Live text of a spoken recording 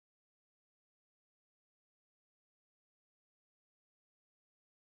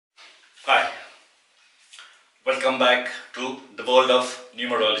Hi, welcome back to the world of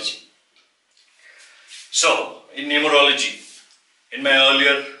numerology. So, in numerology, in my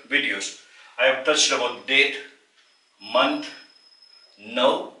earlier videos, I have touched about date, month,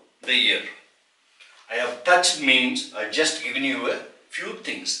 now, the year. I have touched means I just given you a few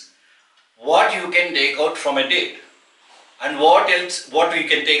things. What you can take out from a date, and what you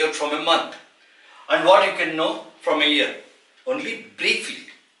can take out from a month, and what you can know from a year, only briefly.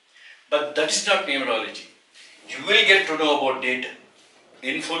 But that is not numerology. You will get to know about date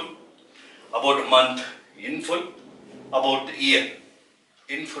in full, about month in full, about the year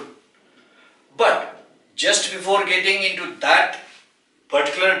in full. But just before getting into that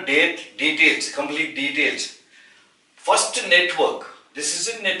particular date details, complete details, first network, this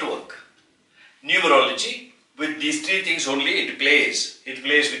is a network. Numerology, with these three things only it plays. It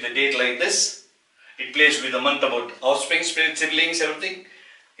plays with the date like this. It plays with the month about offspring, spirit, siblings, everything.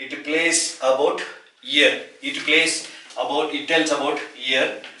 It plays about year. It tells about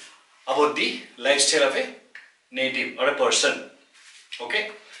year, about the lifestyle of a native or a person. Okay.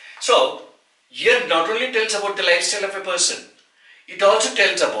 So, year not only tells about the lifestyle of a person, it also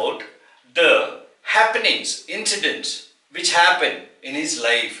tells about the happenings, incidents which happen in his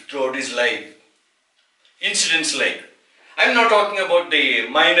life, throughout his life. Incidents like, I am not talking about the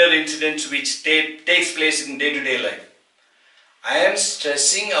minor incidents which takes place in day-to-day life. I am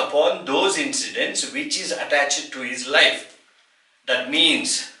stressing upon those incidents which is attached to his life. That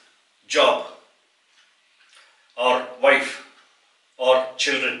means job, or wife, or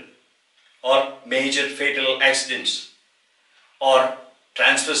children, or major fatal accidents, or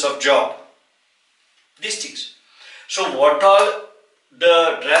transfers of job. These things. So what all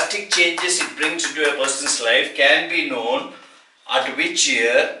the drastic changes it brings into a person's life can be known at which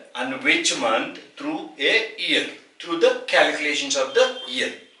year and which month through a year, through the calculations of the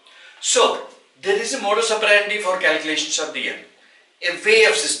year. So, there is a modus operandi for calculations of the year. A way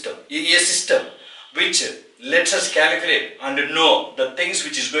of system, a system which lets us calculate and know the things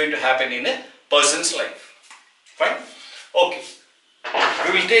which is going to happen in a person's life. Fine? Okay.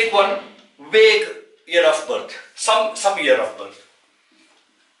 We will take one vague year of birth, some year of birth.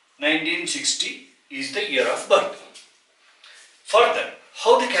 1960 is the year of birth. Further,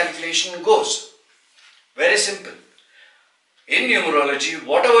 how the calculation goes? Very simple. In numerology,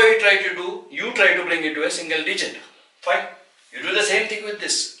 whatever you try to do, you try to bring it to a single digit. Fine. You do the same thing with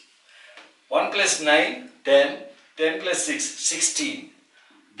this. 1 plus 9, 10, 10 plus 6, 16.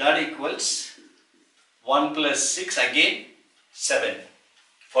 That equals 1 plus 6 again, 7.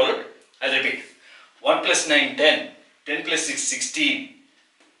 Followed? I'll repeat. 1 plus 9, 10. 10 plus 6, 16.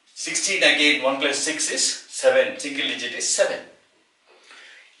 16 again, 1 plus 6 is 7. Single digit is 7.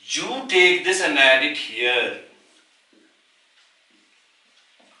 You take this and add it here.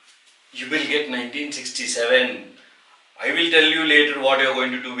 You will get 1967. I will tell you later what you are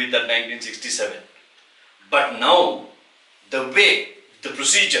going to do with that 1967. But now, the way, the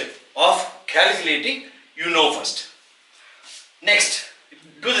procedure of calculating, you know first. Next,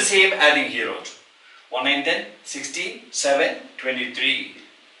 do the same adding here also. 1, 9, 10, 16, 7, 23.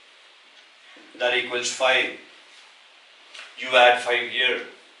 That equals 5. You add 5 here.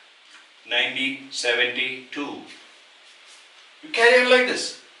 1972. You carry on like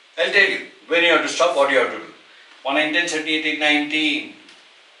this. I'll tell you when you have to stop, what you have to do. 1, 9, 10, 78, 19.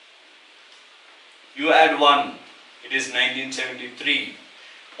 You add 1. It is 1973.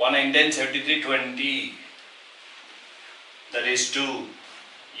 1, 9, 10, 73, 20. That is 2.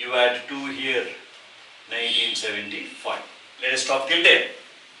 You add 2 here. 1975. Let us stop till there.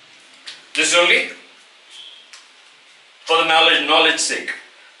 This is only for the knowledge sake.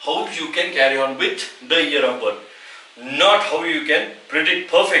 How you can carry on with the year of birth. Not how you can predict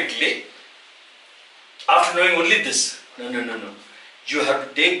perfectly after knowing only this. No. You have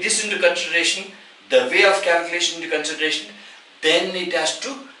to take this into consideration, the way of calculation into consideration, then it has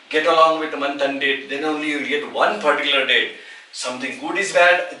to get along with the month and date. Then only you will get one particular date. Something good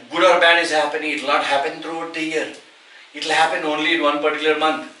or bad is happening. It will not happen throughout the year. It will happen only in one particular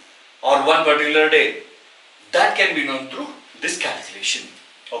month or one particular day. That can be known through this calculation.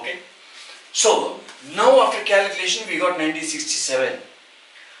 Okay. So, now after calculation we got 1967.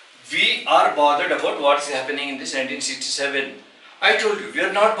 We are bothered about what is happening in this 1967. I told you, we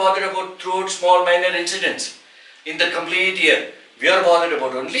are not bothered about throughout small minor incidents. In the complete year, we are bothered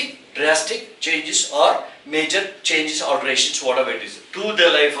about only drastic changes or major changes, alterations, whatever it is, to the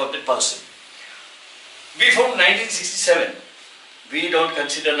life of the person. We found 1967. We don't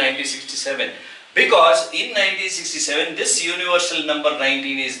consider 1967 because in 1967 this universal number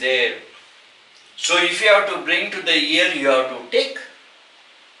 19 is there. So if you have to bring to the year, you have to take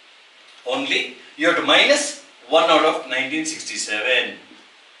Only you have to minus 1 out of 1967.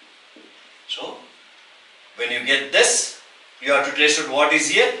 So, when you get this, you have to trace out what is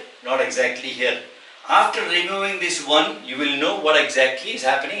here, not exactly here. After removing this 1, you will know what exactly is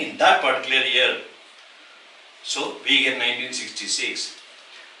happening in that particular year. So, we get 1966.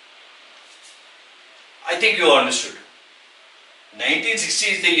 I think you understood.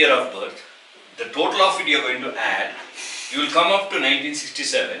 1960 is the year of birth. The total of it you are going to add. You will come up to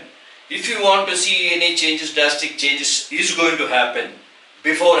 1967. If you want to see any changes, drastic changes is going to happen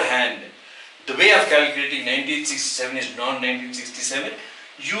beforehand. The way of calculating 1967 is not 1967.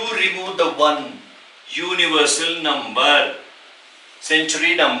 You remove the 1 universal number,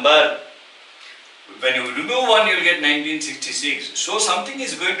 century number. When you remove 1, you will get 1966. So something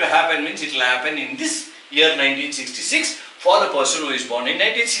is going to happen, means it will happen in this year 1966 for the person who is born in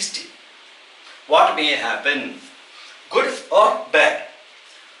 1960. What may happen? Good or bad?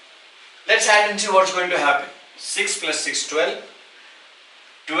 Let's add and see what's going to happen. 6 plus 6, 12.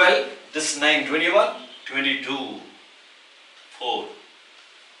 12, this 9, 21, 22, 4.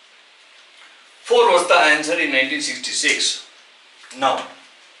 4 was the answer in 1966. Now,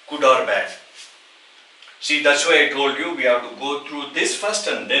 good or bad? See, that's why I told you we have to go through this first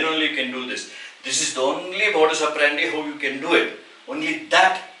and then only you can do this. This is the only modus operandi how you can do it. Only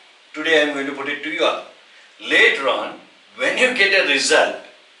that today I am going to put it to you all. Later on, when you get a result,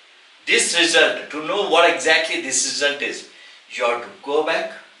 this result, to know what exactly this result is, you have to go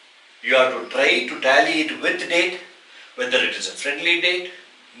back, you have to try to tally it with date, whether it is a friendly date,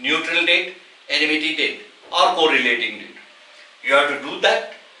 neutral date, enmity date or correlating date. You have to do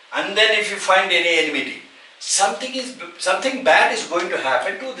that, and then if you find any enmity, something bad is going to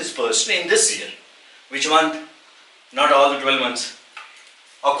happen to this person in this year. Which month? Not all the 12 months.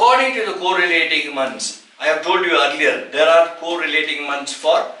 According to the correlating months, I have told you earlier, there are correlating months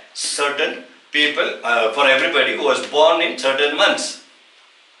for certain people, for everybody who was born in certain months.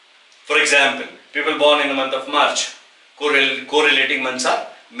 For example, people born in the month of March, correlating months are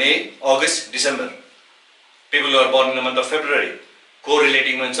May, August, December. People who are born in the month of February,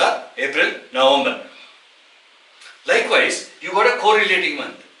 correlating months are April, November. Likewise, you got a correlating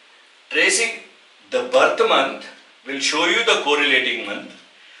month. Tracing the birth month will show you the correlating month.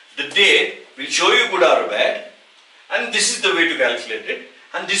 The date will show you good or bad, and this is the way to calculate it,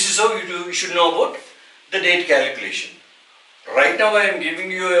 and this is how you should know about the date calculation. Right now I am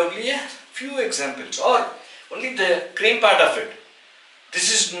giving you only a few examples or only the cream part of it.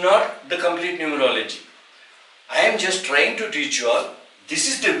 This is not the complete numerology. I am just trying to teach you all. This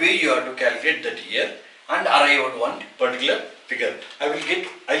is the way you have to calculate that year and arrive at one particular figure. I'll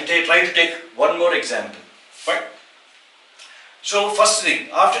try to take one more example. Fine. So first thing,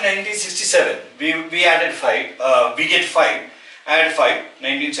 after 1967, we added 5, we get 5, add 5,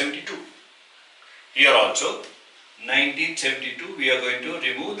 1972. Here also, 1972, we are going to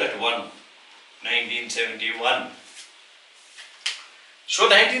remove that 1, 1971. So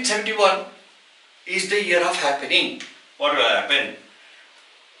 1971 is the year of happening. What will happen?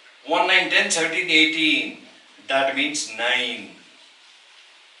 1, 9, 10, 17, 18. That means 9.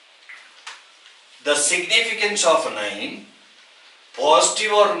 The significance of 9,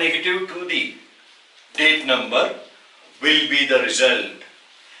 positive or negative to the date number, will be the result.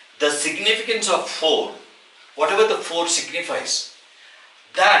 The significance of 4, whatever the 4 signifies,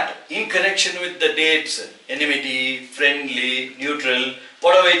 that in connection with the dates, enmity, friendly, neutral,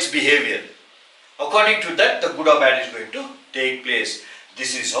 whatever its behavior, according to that the good or bad is going to take place.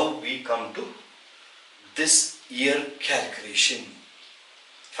 This is how we come to this year calculation.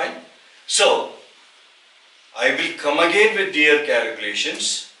 Fine. So, I will come again with the year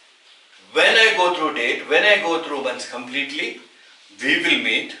calculations. When I go through date, when I go through months completely, we will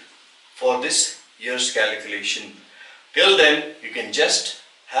meet for this year's calculation. Till then, you can just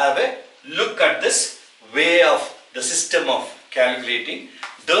have a look at this way of the system of calculating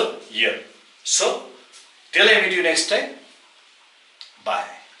the year. So, till I meet you next time, bye.